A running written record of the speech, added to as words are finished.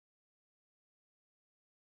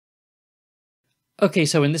Okay,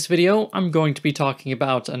 so in this video, I'm going to be talking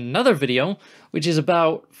about another video, which is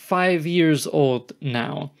about 5 years old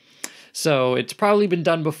now. So it's probably been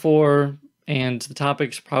done before, and the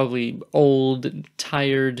topic's probably old and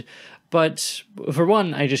tired, but for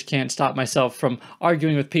one, I just can't stop myself from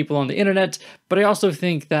arguing with people on the internet, but I also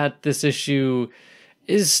think that this issue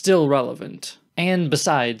is still relevant. And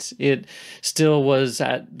besides, it still was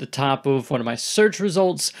at the top of one of my search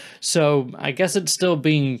results, so I guess it's still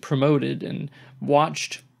being promoted and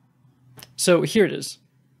watched. So here it is.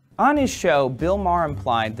 On his show, Bill Maher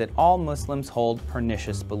implied that all Muslims hold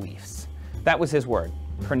pernicious beliefs. That was his word,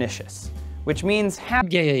 pernicious, which means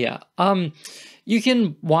Yeah. You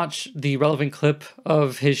can watch the relevant clip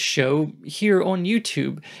of his show here on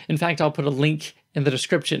YouTube. In fact, I'll put a link in the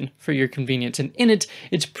description for your convenience. And in it,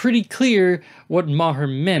 it's pretty clear what Maher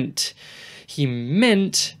meant. He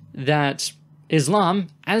meant that Islam,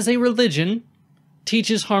 as a religion,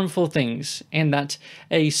 teaches harmful things, and that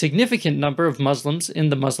a significant number of Muslims in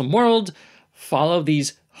the Muslim world follow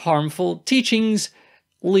these harmful teachings,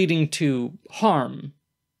 leading to harm.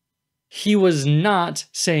 He was not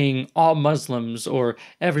saying all Muslims or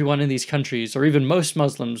everyone in these countries, or even most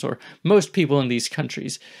Muslims or most people in these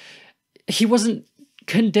countries. He wasn't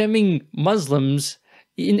condemning Muslims.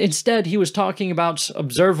 Instead, he was talking about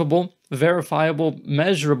observable, verifiable,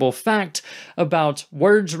 measurable fact about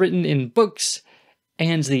words written in books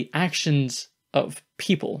and the actions of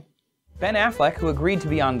people. Ben Affleck, who agreed to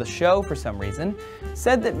be on the show for some reason,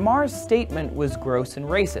 said that Maher's statement was gross and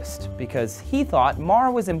racist because he thought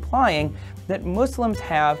Maher was implying that Muslims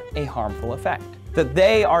have a harmful effect, that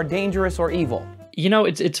they are dangerous or evil. You know,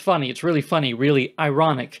 it's funny, it's really funny, really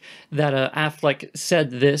ironic that Affleck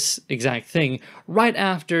said this exact thing right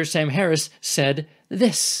after Sam Harris said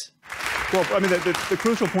this. Well, I mean, the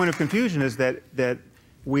crucial point of confusion is that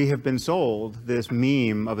we have been sold this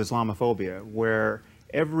meme of Islamophobia, where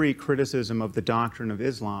every criticism of the doctrine of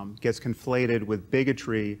Islam gets conflated with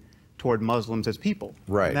bigotry toward Muslims as people.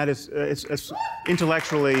 Right. And that is it's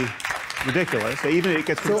intellectually ridiculous. Even it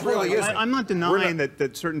gets. So it really isn't. I'm not denying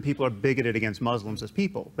that certain people are bigoted against Muslims as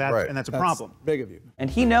people. Right. And that's a problem. Big of you. And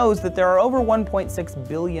he knows that there are over 1.6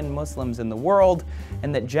 billion Muslims in the world,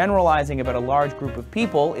 and that generalizing about a large group of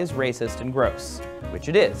people is racist and gross, which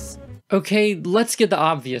it is. Okay, let's get the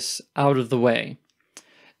obvious out of the way.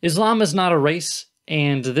 Islam is not a race,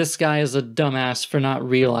 and this guy is a dumbass for not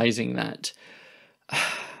realizing that.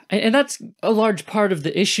 And that's a large part of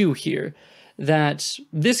the issue here, that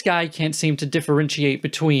this guy can't seem to differentiate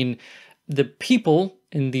between the people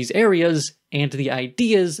in these areas and the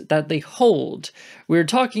ideas that they hold. We're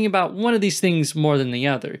talking about one of these things more than the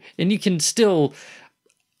other, and you can still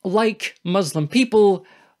like Muslim people,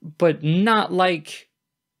 but not like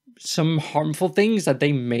some harmful things that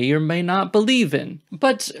they may or may not believe in.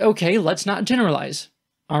 But okay, let's not generalize,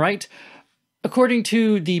 all right? According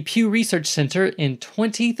to the Pew Research Center in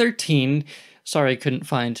 2013, sorry I couldn't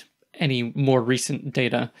find any more recent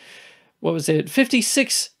data, what was it?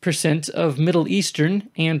 56% of Middle Eastern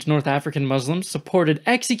and North African Muslims supported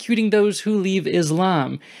executing those who leave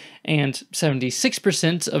Islam, and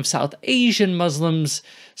 76% of South Asian Muslims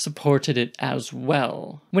supported it as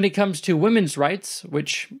well. When it comes to women's rights,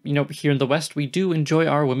 which, you know, here in the West we do enjoy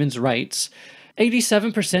our women's rights,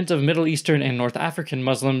 87% of Middle Eastern and North African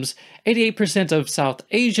Muslims, 88% of South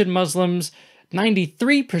Asian Muslims,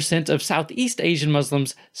 93% of Southeast Asian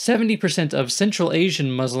Muslims, 70% of Central Asian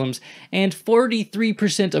Muslims, and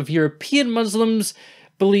 43% of European Muslims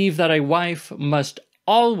believe that a wife must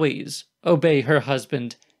always obey her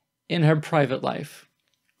husband in her private life.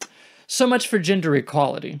 So much for gender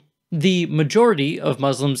equality. The majority of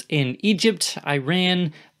Muslims in Egypt,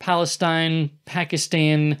 Iran, Palestine,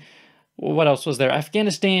 Pakistan, what else was there?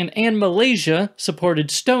 Afghanistan and Malaysia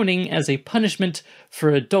supported stoning as a punishment for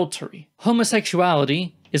adultery.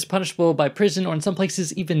 Homosexuality is punishable by prison or in some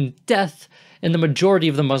places even death in the majority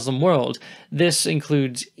of the Muslim world. This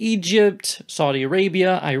includes Egypt, Saudi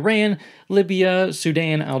Arabia, Iran, Libya,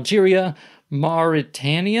 Sudan, Algeria,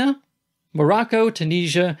 Mauritania, Morocco,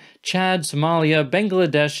 Tunisia, Chad, Somalia,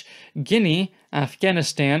 Bangladesh, Guinea,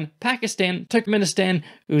 Afghanistan, Pakistan, Turkmenistan,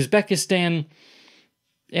 Uzbekistan,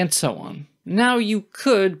 and so on. Now you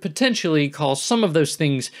could potentially call some of those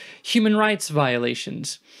things human rights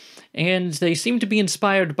violations, and they seem to be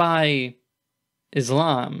inspired by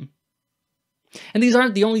Islam. And these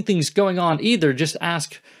aren't the only things going on either, just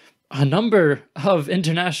ask a number of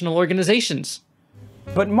international organizations.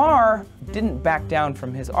 But Maher didn't back down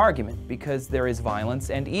from his argument because there is violence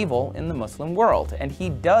and evil in the Muslim world, and he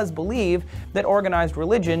does believe that organized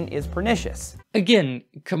religion is pernicious. Again,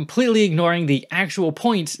 completely ignoring the actual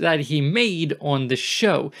points that he made on the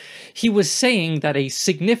show. He was saying that a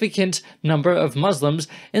significant number of Muslims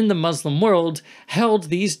in the Muslim world held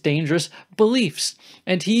these dangerous beliefs.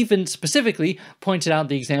 And he even specifically pointed out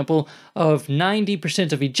the example of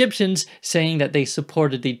 90% of Egyptians saying that they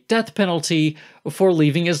supported the death penalty for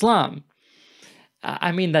leaving Islam.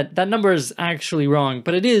 I mean, that number is actually wrong,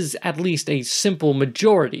 but it is at least a simple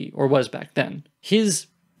majority, or was back then. His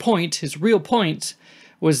real point,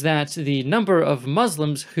 was that the number of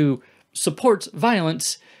Muslims who support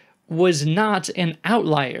violence was not an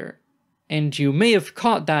outlier. And you may have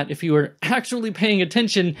caught that if you were actually paying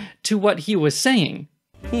attention to what he was saying.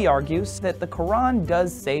 He argues that the Quran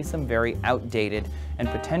does say some very outdated and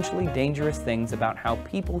potentially dangerous things about how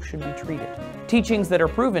people should be treated. Teachings that are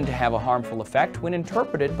proven to have a harmful effect when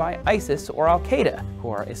interpreted by ISIS or Al-Qaeda, who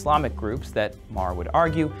are Islamic groups that, Mar would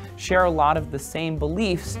argue, share a lot of the same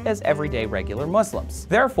beliefs as everyday regular Muslims.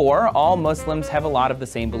 Therefore, all Muslims have a lot of the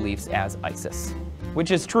same beliefs as ISIS, which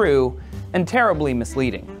is true and terribly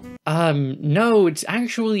misleading. No, it's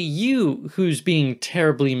actually you who's being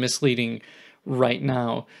terribly misleading right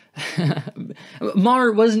now.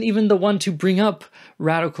 Mar wasn't even the one to bring up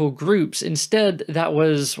radical groups. Instead, that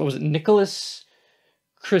was, what was it, Nicholas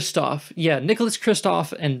Kristof? Yeah, Nicholas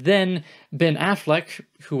Kristof and then Ben Affleck,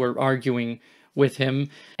 who were arguing with him,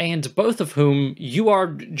 and both of whom you are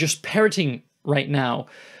just parroting right now.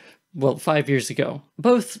 Well, 5 years ago.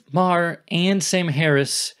 Both Mar and Sam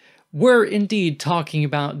Harris were indeed talking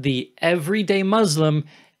about the everyday Muslim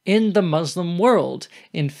in the Muslim world.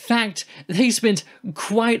 In fact, they spent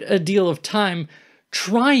quite a deal of time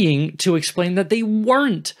trying to explain that they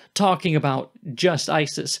weren't talking about just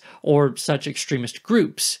ISIS or such extremist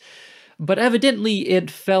groups. But evidently it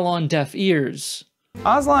fell on deaf ears.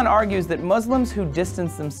 Aslan argues that Muslims who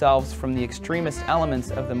distance themselves from the extremist elements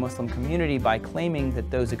of the Muslim community by claiming that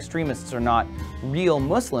those extremists are not real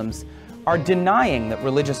Muslims are denying that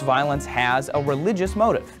religious violence has a religious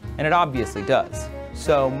motive, and it obviously does.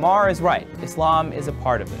 So Mar is right. Islam is a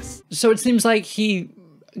part of this. So it seems like he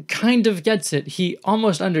kind of gets it. He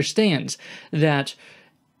almost understands that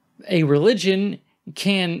a religion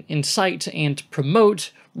can incite and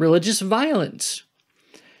promote religious violence.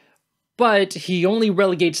 But he only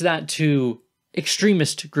relegates that to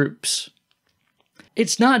extremist groups.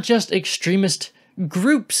 It's not just extremist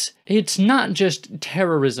groups. It's not just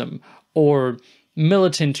terrorism or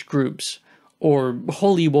militant groups or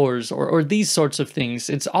holy wars, or these sorts of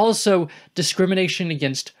things. It's also discrimination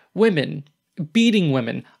against women, beating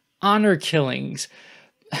women, honor killings,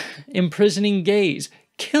 imprisoning gays,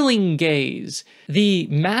 killing gays, the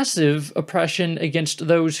massive oppression against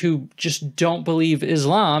those who just don't believe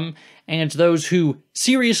Islam, and those who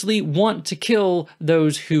seriously want to kill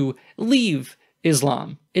those who leave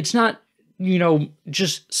Islam. It's not, you know,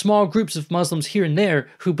 just small groups of Muslims here and there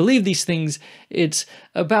who believe these things. It's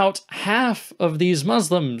about half of these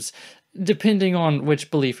Muslims, depending on which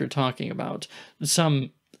belief you're talking about. Some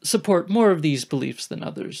support more of these beliefs than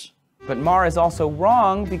others. But Mar is also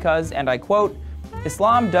wrong because, and I quote,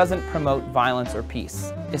 Islam doesn't promote violence or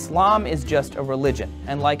peace. Islam is just a religion,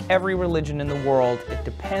 and like every religion in the world, it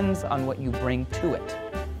depends on what you bring to it.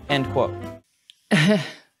 End quote.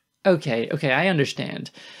 Okay, I understand.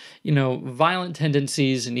 You know, violent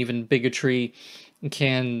tendencies and even bigotry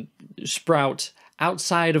can sprout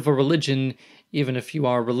outside of a religion, even if you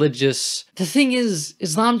are religious. The thing is,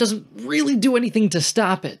 Islam doesn't really do anything to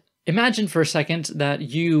stop it. Imagine for a second that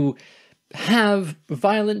you have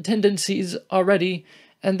violent tendencies already,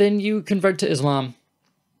 and then you convert to Islam.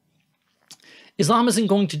 Islam isn't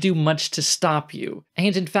going to do much to stop you,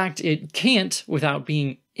 and in fact, it can't without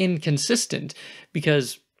being inconsistent,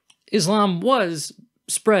 because Islam was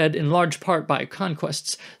spread in large part by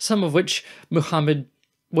conquests, some of which Muhammad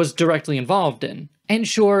was directly involved in. And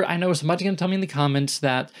sure, I know somebody's going to tell me in the comments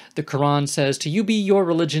that the Quran says to you be your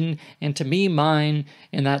religion and to me mine,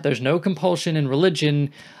 and that there's no compulsion in religion,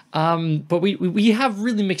 but we have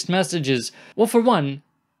really mixed messages. Well, for one,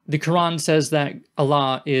 the Quran says that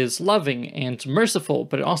Allah is loving and merciful,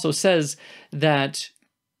 but it also says that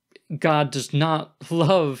God does not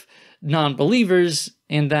love non-believers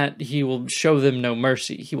and that he will show them no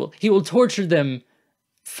mercy. He will torture them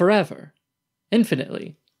forever,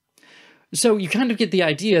 infinitely. So you kind of get the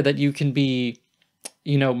idea that you can be,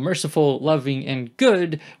 you know, merciful, loving, and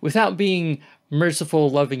good without being merciful,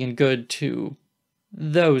 loving, and good to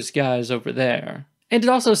those guys over there. And it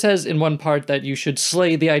also says in one part that you should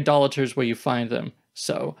slay the idolaters where you find them.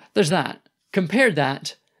 So there's that. Compare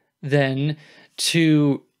that, then,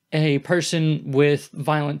 to a person with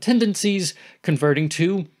violent tendencies converting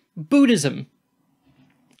to Buddhism.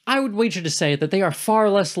 I would wager to say that they are far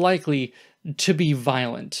less likely to be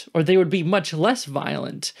violent, or they would be much less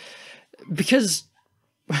violent, because,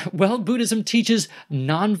 well, Buddhism teaches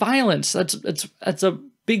non-violence. That's a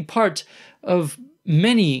big part of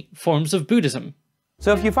many forms of Buddhism.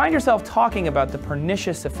 So if you find yourself talking about the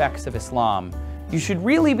pernicious effects of Islam, you should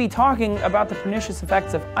really be talking about the pernicious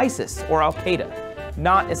effects of ISIS or Al-Qaeda,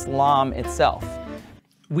 not Islam itself.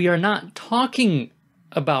 We are not talking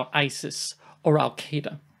about ISIS or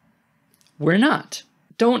Al-Qaeda. We're not.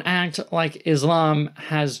 Don't act like Islam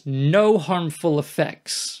has no harmful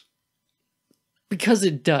effects. Because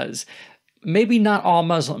it does. Maybe not all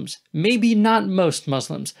Muslims, maybe not most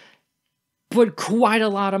Muslims, but quite a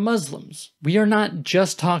lot of Muslims. We are not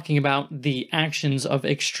just talking about the actions of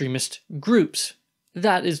extremist groups.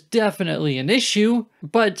 That is definitely an issue,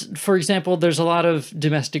 but for example, there's a lot of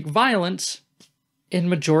domestic violence in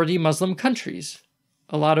majority Muslim countries.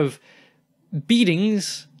 A lot of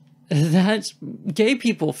beatings that gay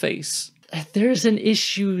people face. There's an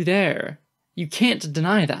issue there. You can't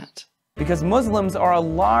deny that. Because Muslims are a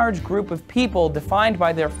large group of people defined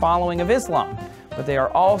by their following of Islam, but they are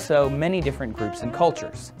also many different groups and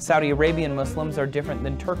cultures. Saudi Arabian Muslims are different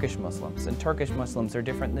than Turkish Muslims, and Turkish Muslims are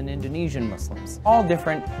different than Indonesian Muslims, all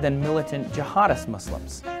different than militant jihadist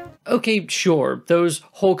Muslims. Okay, sure, those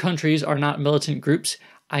whole countries are not militant groups.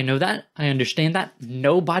 I know that, I understand that.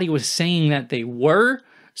 Nobody was saying that they were,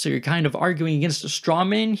 so you're kind of arguing against a straw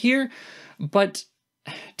man here. But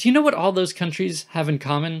do you know what all those countries have in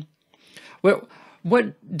common? Well,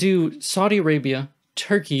 what do Saudi Arabia,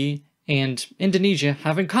 Turkey, and Indonesia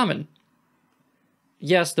have in common?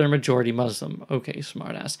 Yes, they're majority Muslim. Okay,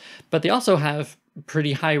 smartass. But they also have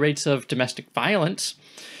pretty high rates of domestic violence.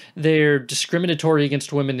 They're discriminatory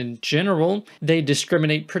against women in general. They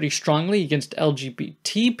discriminate pretty strongly against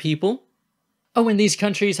LGBT people. Oh, and these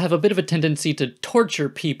countries have a bit of a tendency to torture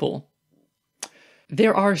people.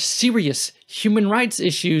 There are serious human rights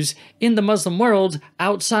issues in the Muslim world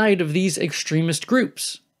outside of these extremist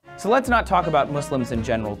groups. So let's not talk about Muslims in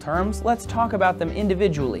general terms, let's talk about them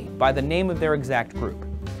individually, by the name of their exact group.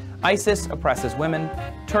 ISIS oppresses women,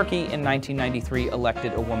 Turkey in 1993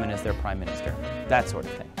 elected a woman as their prime minister, that sort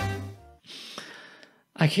of thing.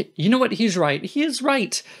 You know what, he's right, he is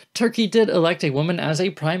right. Turkey did elect a woman as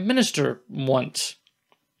a prime minister once.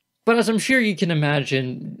 But as I'm sure you can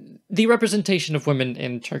imagine, the representation of women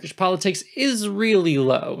in Turkish politics is really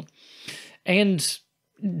low. And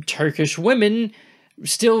Turkish women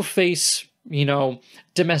still face,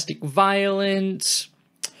 domestic violence,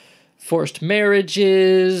 forced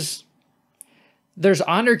marriages. There's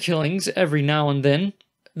honor killings every now and then.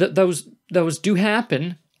 Those do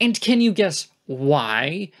happen. And can you guess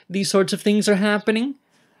why these sorts of things are happening?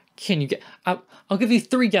 I'll give you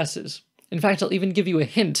 3 guesses. In fact, I'll even give you a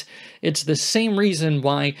hint. It's the same reason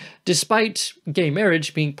why, despite gay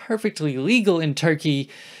marriage being perfectly legal in Turkey,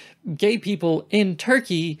 gay people in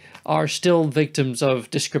Turkey are still victims of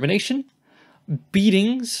discrimination,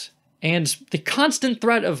 beatings, and the constant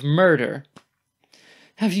threat of murder.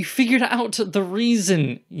 Have you figured out the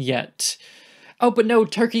reason yet? Oh, but no,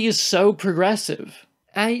 Turkey is so progressive.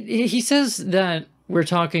 He says that we're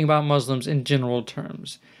talking about Muslims in general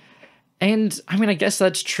terms. And, I guess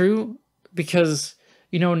that's true, because,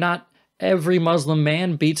 not every Muslim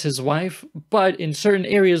man beats his wife, but in certain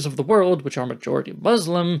areas of the world, which are majority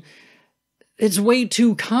Muslim, it's way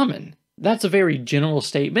too common. That's a very general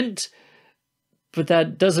statement, but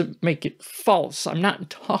that doesn't make it false. I'm not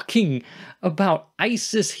talking about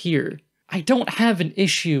ISIS here. I don't have an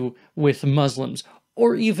issue with Muslims,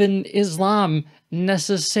 or even Islam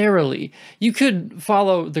necessarily. You could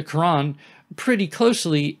follow the Quran pretty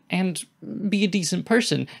closely and be a decent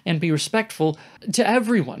person and be respectful to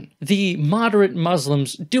everyone. The moderate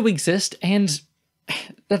Muslims do exist, and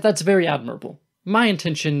that's very admirable. My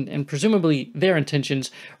intention, and presumably their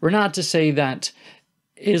intentions, were not to say that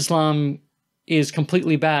Islam is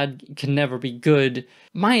completely bad, can never be good.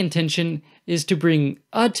 My intention is to bring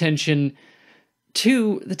attention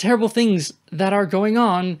to the terrible things that are going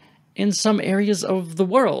on in some areas of the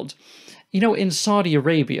world. In Saudi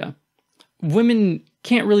Arabia, women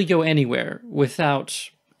can't really go anywhere without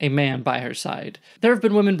a man by her side. There have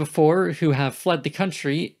been women before who have fled the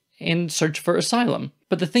country in search for asylum.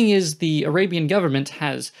 But the thing is, the Arabian government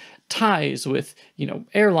has ties with,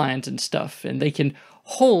 airlines and stuff, and they can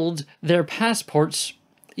hold their passports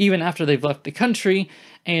even after they've left the country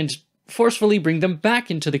and forcefully bring them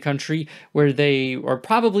back into the country, where they are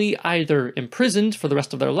probably either imprisoned for the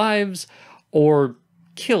rest of their lives or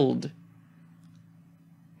killed.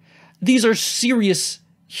 These are serious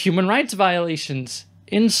human rights violations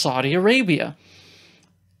in Saudi Arabia.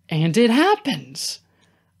 And it happens.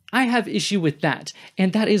 I have issue with that.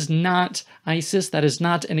 And that is not ISIS. That is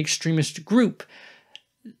not an extremist group.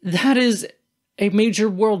 That is a major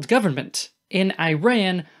world government. In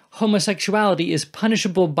Iran, homosexuality is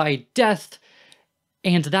punishable by death,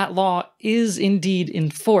 and that law is indeed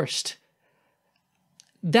enforced.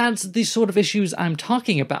 That's the sort of issues I'm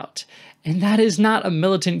talking about. And that is not a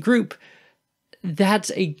militant group.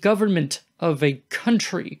 That's a government of a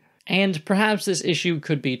country. And perhaps this issue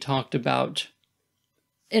could be talked about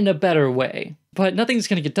in a better way. But nothing's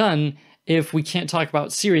going to get done if we can't talk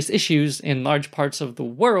about serious issues in large parts of the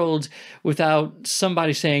world without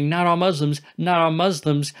somebody saying, not all Muslims, not all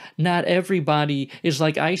Muslims, not everybody is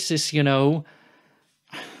like ISIS, you know.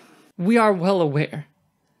 We are well aware.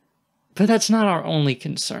 But that's not our only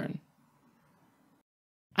concern.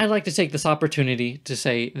 I'd like to take this opportunity to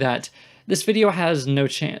say that this video has no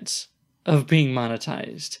chance of being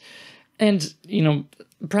monetized. And, you know,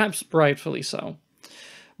 perhaps rightfully so.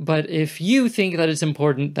 But if you think that it's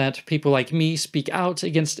important that people like me speak out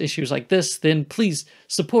against issues like this, then please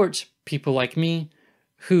support people like me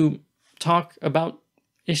who talk about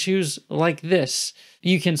issues like this.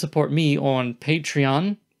 You can support me on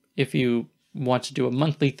Patreon. If you want to do a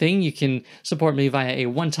monthly thing, you can support me via a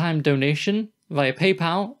one-time donation via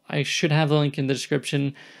PayPal. I should have the link in the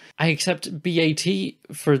description. I accept BAT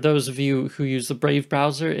for those of you who use the Brave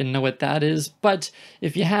browser and know what that is. But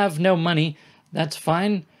if you have no money, that's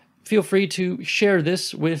fine. Feel free to share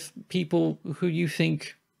this with people who you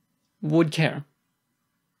think would care.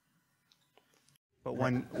 But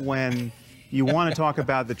when you want to talk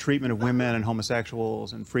about the treatment of women and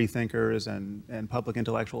homosexuals and free thinkers and public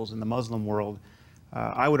intellectuals in the Muslim world,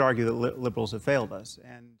 I would argue that liberals have failed us.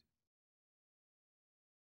 And